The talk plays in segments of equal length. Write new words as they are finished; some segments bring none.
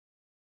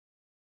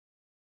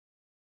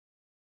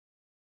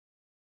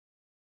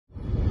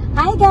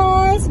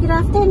good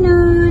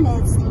afternoon.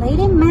 It's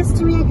Lady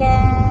Mystery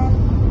again.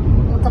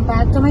 Welcome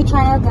back to my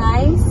channel,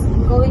 guys.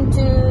 I'm going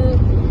to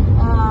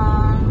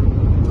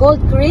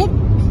Gold Creek.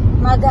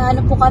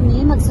 Mag-ano po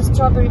kami,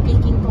 magsa-strawberry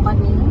picking po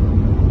kami.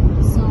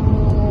 So,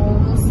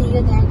 we'll see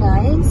you there,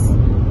 guys.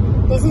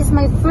 This is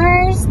my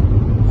first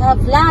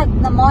vlog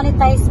na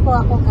monetize po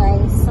ako,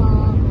 guys. So,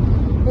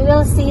 we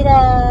will see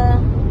the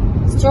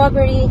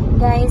strawberry,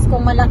 guys,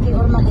 kung malaki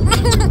or maliit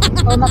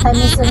or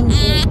matamis o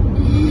hindi.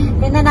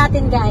 Tingnan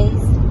natin,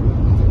 guys.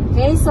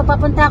 Okay, so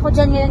papunta ako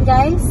dyan ngayon,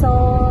 guys. So,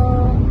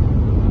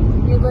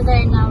 we go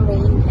there now,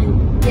 Rain.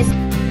 Yes.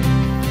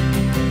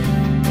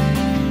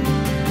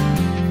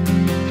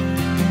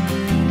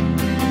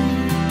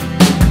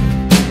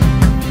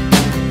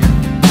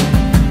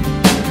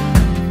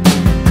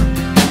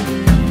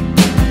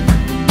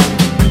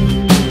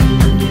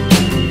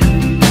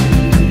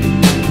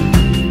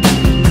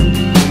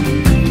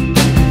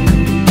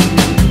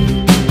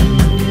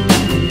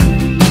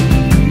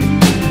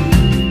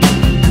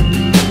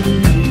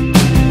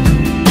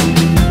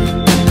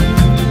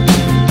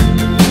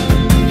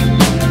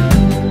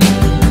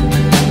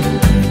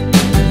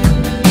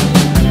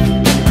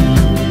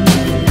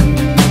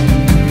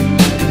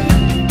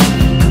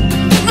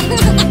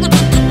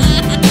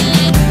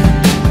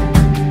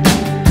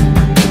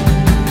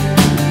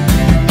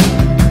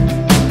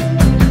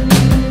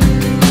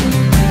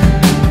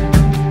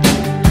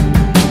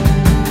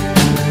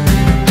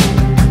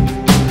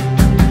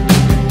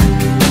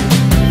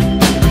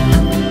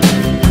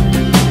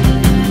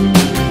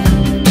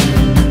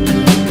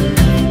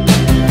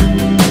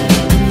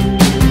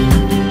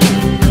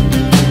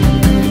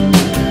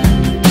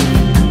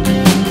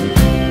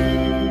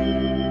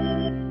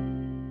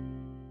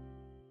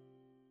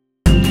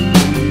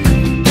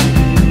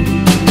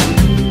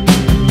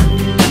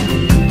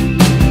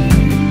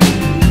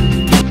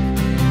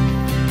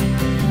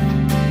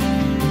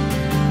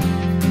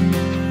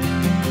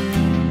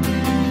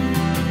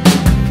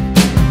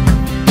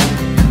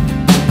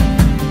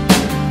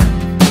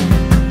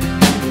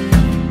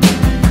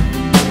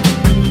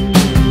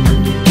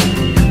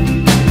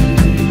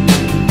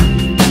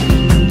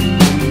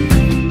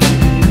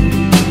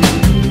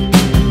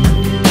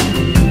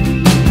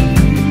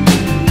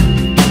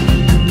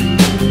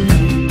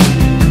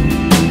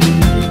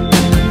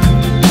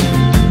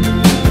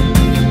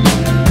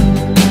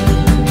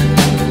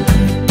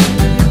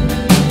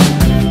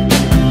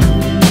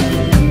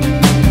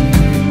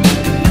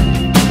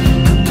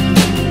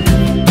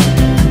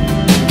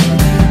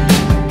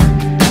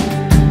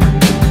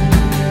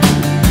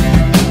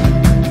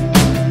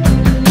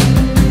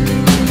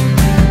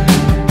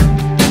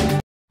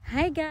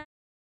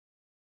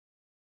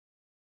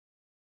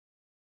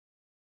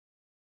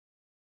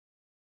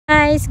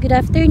 Guys, good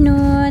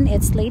afternoon.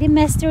 It's Lady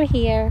Master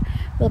here.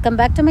 Welcome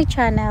back to my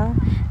channel.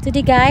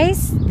 Today,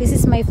 guys, this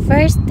is my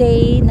first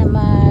day na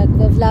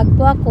mag-vlog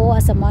po ako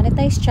as a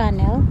monetized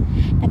channel.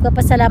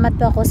 Nagpapasalamat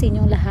po ako sa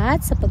inyong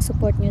lahat sa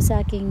pag-support nyo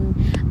sa aking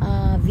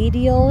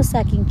video,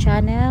 sa aking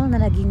channel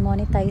na naging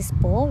monetized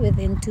po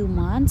within 2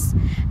 months.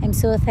 I'm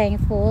so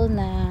thankful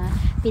na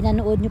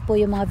pinanood nyo po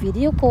yung mga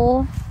video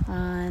ko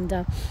and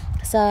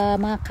sa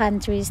mga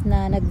countries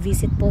na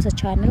nag-visit po sa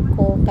channel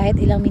ko, kahit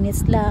ilang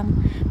minutes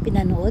lang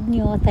pinanood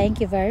nyo.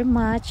 Thank you very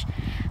much.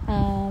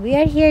 We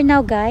are here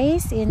now,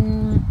 guys,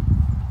 in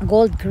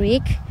Gold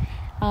Creek.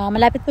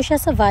 Malapit po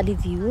siya sa Valley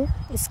View.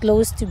 It's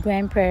close to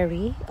Grand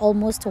Prairie.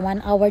 Almost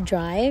 1 hour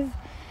drive.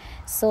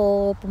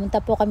 So,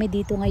 pumunta po kami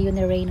dito ngayon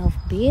ni Rain of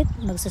Beat.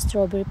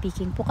 Magsa-strawberry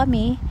picking po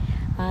kami.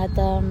 At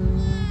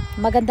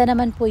maganda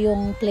naman po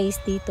yung place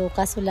dito.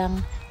 Kaso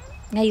lang,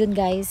 ngayon,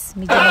 guys,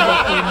 medyo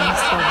nalaki yung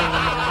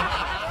strawberry.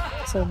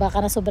 So,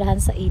 baka nasobrahan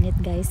sa init,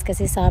 guys,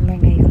 kasi summer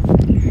ngayon.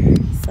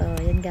 So,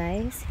 yan,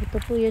 guys. Ito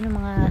po yun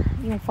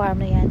yung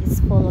farm na yan. It's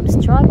full of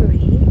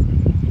strawberry.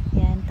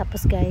 Yan.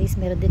 Tapos, guys,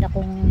 meron din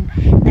akong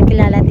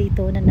nakilala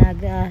dito na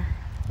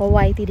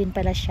nag-whitey din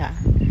pala siya.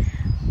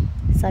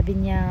 Sabi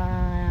niya,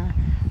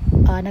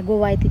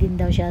 nag-whitey din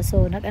daw siya.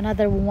 So,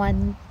 another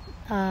one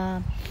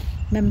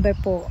member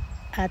po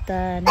at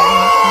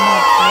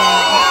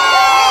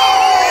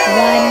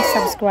one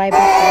subscriber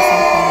po sa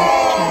aking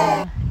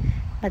channel.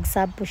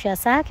 Nag-sub po siya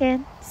sa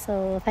akin.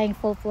 So,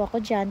 thankful po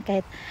ako dyan.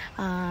 Kahit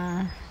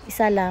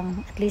isa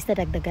lang, at least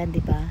nadagdagan,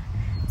 diba?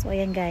 So,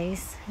 ayan,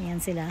 guys.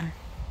 Ayan sila.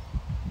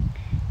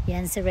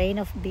 Ayan si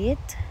Rain of Beat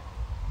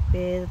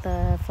with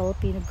a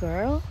Filipino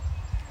girl.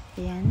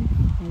 Ayan.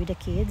 With the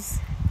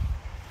kids.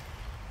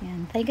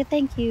 Ayan.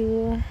 Thank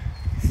you.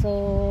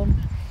 So,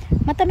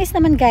 matamis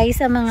naman, guys,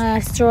 ang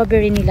mga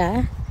strawberry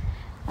nila.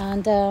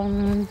 And,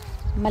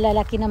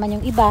 malalaki naman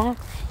yung iba.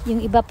 Yung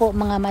iba po,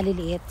 mga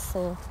maliliit.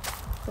 So,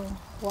 ito.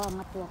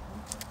 Wangat po ako.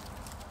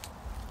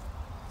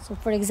 So,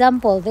 for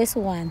example, this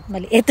one,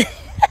 maliit.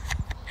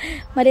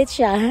 Maliit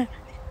siya.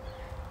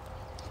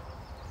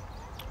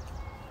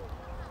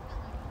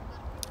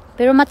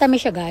 Pero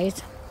matamis siya,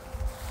 guys.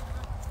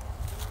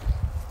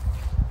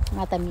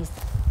 Matamis.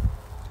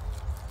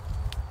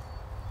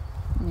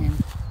 Ayan.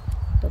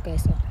 Ito,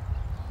 guys.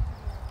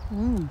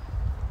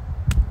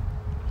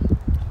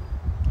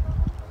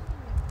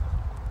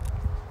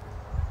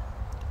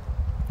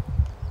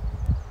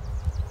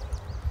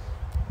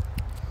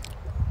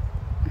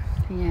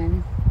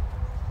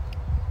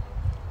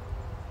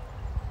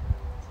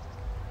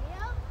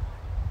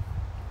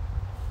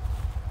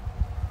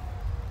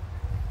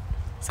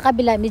 Sa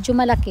kabila, medyo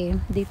malaki.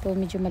 Dito,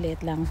 medyo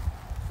maliit lang.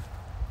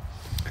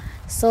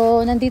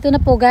 So, nandito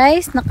na po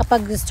guys.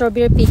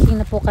 Nakapag-strawberry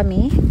picking na po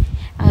kami.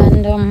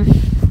 And,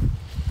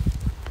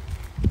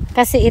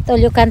 kasi it all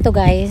you can to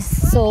guys.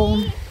 So,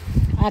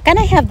 can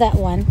I have that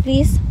one,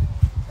 please?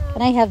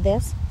 Can I have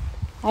this?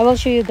 I will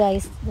show you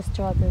guys the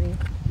strawberry.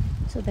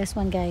 So, this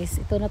one guys.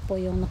 Ito na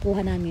po yung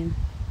nakuha namin.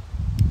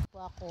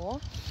 Ako.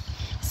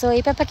 So,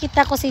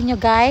 ipapakita ko sa inyo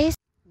guys.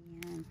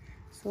 Ayan.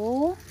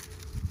 So,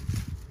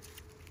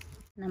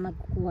 na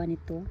magkukuha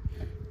nito.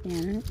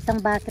 Ayan.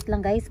 Isang bucket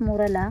lang guys.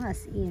 Mura lang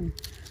as in.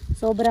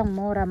 Sobrang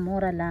mura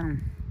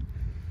lang.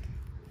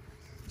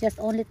 Just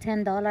only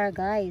 $10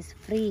 guys.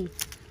 Free.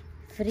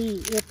 Free.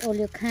 Eat all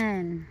you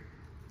can.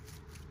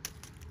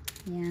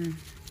 Ayan.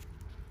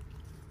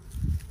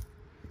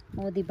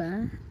 O,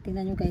 diba?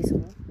 Tingnan nyo guys.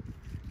 Oh.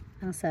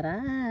 Ang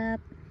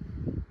sarap.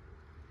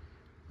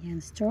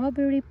 Yan,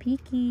 strawberry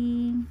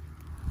picking.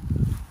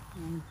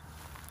 Yan.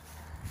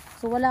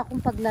 So, wala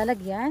akong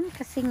paglalagyan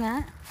kasi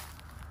nga